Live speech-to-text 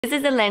This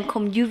is the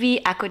Lancôme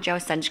UV Aquagel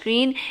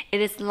Sunscreen.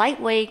 It is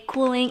lightweight,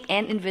 cooling,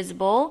 and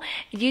invisible.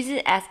 It uses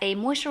it as a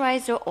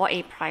moisturizer or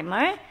a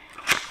primer.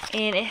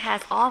 And it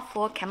has all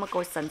 4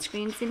 chemical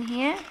sunscreens in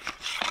here.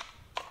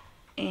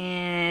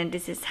 And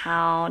this is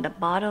how the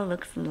bottle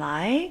looks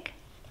like.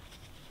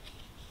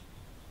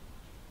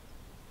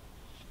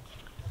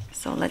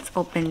 So let's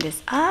open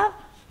this up.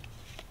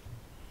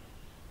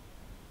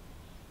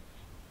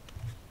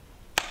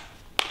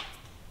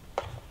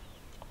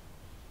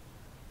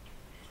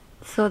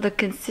 So the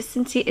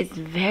consistency is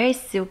very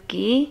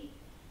silky,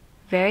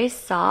 very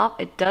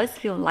soft. It does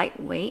feel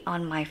lightweight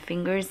on my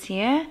fingers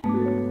here.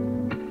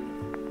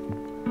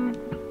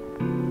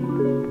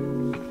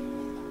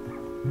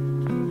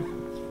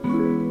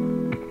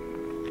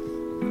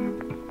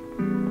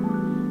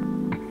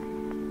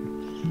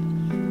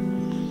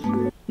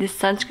 This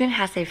sunscreen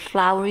has a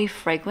flowery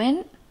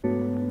fragrance.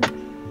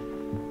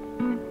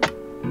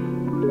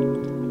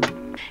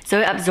 So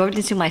it absorbs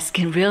into my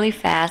skin really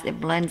fast.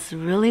 It blends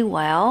really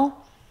well.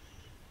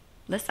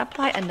 Let's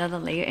apply another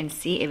layer and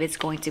see if it's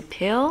going to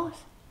peel.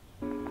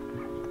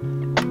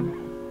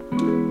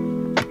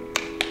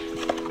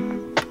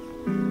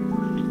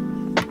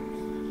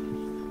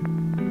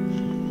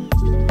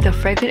 The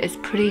fragrance is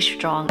pretty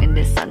strong in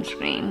this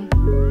sunscreen.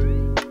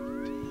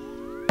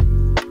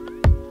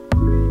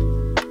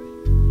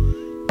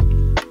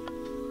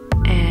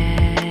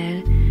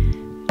 And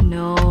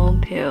no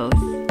peels.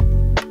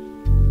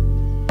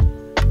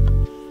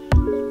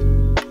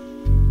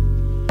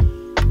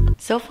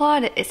 So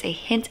far, there is a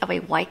hint of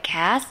a white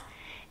cast,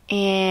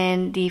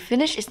 and the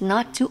finish is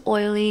not too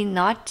oily,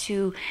 not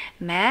too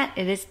matte.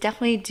 It is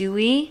definitely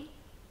dewy.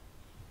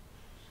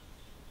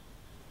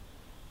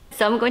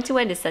 So I'm going to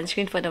wear the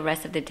sunscreen for the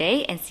rest of the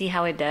day and see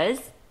how it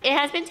does. It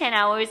has been 10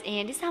 hours,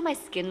 and this is how my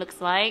skin looks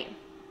like.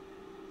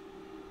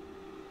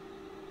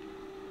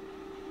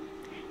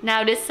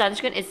 Now this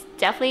sunscreen is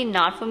definitely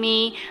not for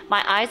me.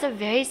 My eyes are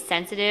very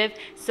sensitive,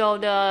 so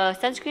the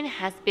sunscreen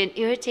has been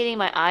irritating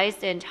my eyes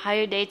the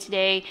entire day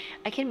today.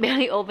 I can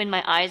barely open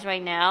my eyes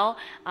right now.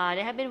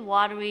 They have been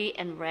watery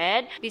and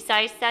red.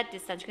 Besides that,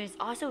 this sunscreen is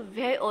also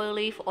very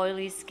oily for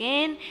oily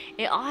skin.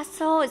 It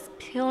also is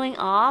peeling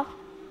off.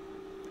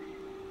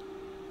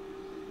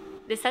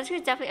 The sunscreen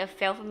is definitely a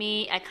fail for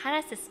me. I kind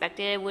of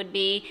suspected it would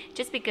be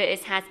just because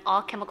it has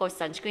all chemical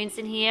sunscreens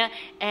in here,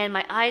 and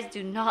my eyes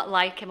do not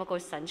like chemical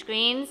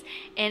sunscreens,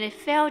 and it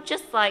failed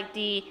just like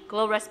the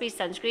Glow Recipe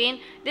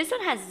sunscreen. This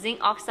one has zinc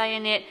oxide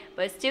in it,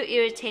 but it's still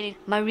irritating.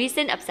 My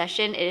recent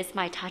obsession is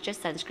my Tatcha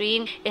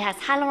sunscreen. It has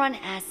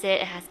hyaluronic acid,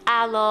 it has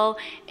aloe,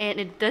 and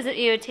it doesn't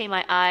irritate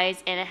my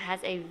eyes, and it has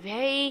a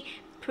very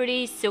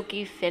pretty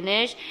silky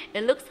finish.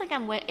 It looks like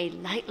I'm wearing a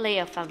light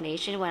layer of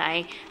foundation when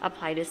I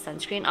apply this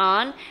sunscreen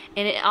on,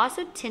 and it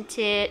also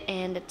tinted,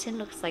 and the tint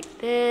looks like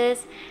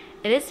this.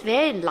 It is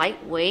very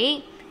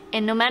lightweight,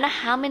 and no matter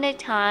how many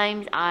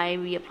times I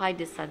reapply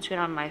this sunscreen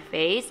on my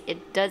face,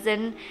 it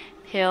doesn't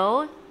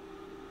peel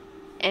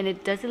and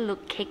it doesn't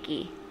look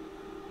cakey.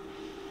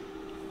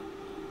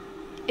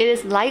 It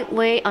is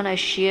lightweight on a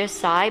sheer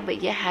side,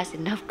 but yet has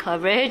enough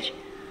coverage.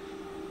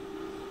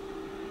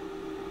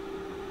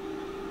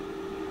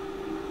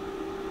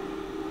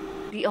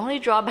 The only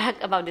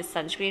drawback about this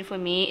sunscreen for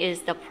me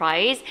is the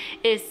price.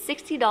 It is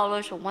 $60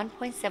 for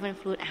 1.7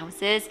 fluid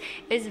ounces.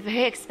 It's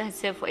very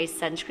expensive for a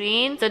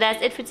sunscreen. So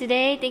that's it for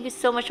today. Thank you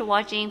so much for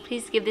watching.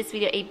 Please give this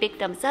video a big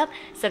thumbs up.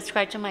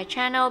 Subscribe to my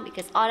channel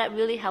because all that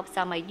really helps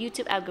out my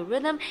YouTube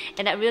algorithm,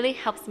 and that really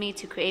helps me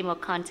to create more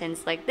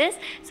contents like this.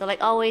 So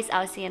like always,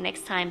 I'll see you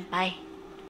next time. Bye.